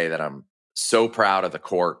want to say that I'm so proud of the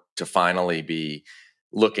court to finally be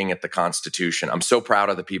looking at the Constitution. I'm so proud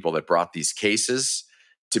of the people that brought these cases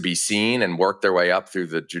to be seen and work their way up through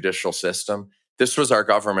the judicial system. This was our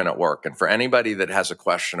government at work. And for anybody that has a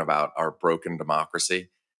question about our broken democracy,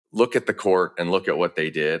 look at the court and look at what they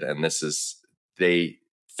did. And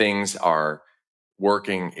things are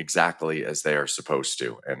working exactly as they are supposed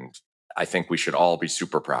to. And I think we should all be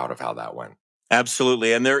super proud of how that went.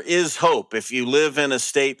 Absolutely. And there is hope. If you live in a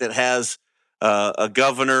state that has a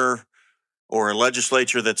governor or a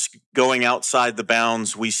legislature that's going outside the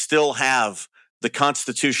bounds, we still have the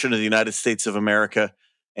Constitution of the United States of America.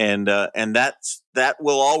 And that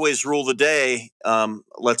will always rule the day.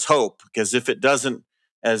 Let's hope, because if it doesn't,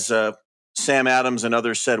 as Sam Adams and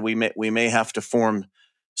others said, we may have to form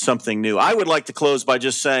something new. I would like to close by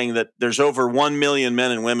just saying that there's over 1 million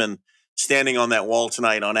men and women standing on that wall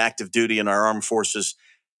tonight on active duty in our armed forces,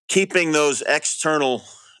 keeping those external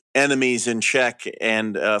enemies in check.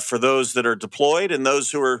 And for those that are deployed and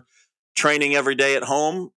those who are training every day at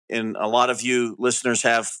home, and a lot of you listeners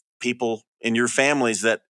have people in your families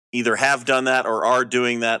that either have done that or are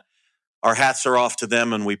doing that, our hats are off to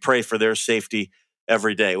them, and we pray for their safety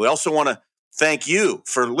every day. We also want to thank you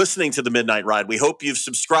for listening to the Midnight Ride. We hope you've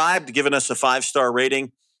subscribed, given us a 5-star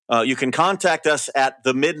rating. You can contact us at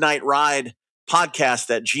the Midnight Ride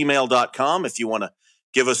podcast at gmail.com if you want to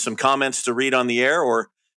give us some comments to read on the air, or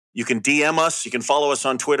you can DM us. You can follow us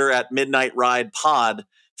on Twitter at Midnight Ride Pod.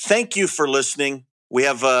 Thank you for listening. We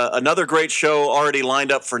have another great show already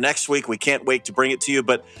lined up for next week. We can't wait to bring it to you,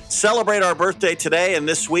 but celebrate our birthday today and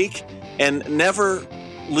this week, and never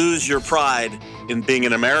lose your pride in being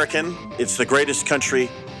an American. It's the greatest country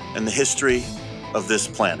in the history of this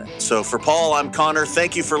planet. So for Paul, I'm Connor.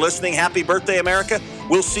 Thank you for listening. Happy birthday, America.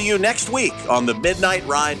 We'll see you next week on the Midnight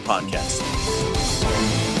Ride podcast.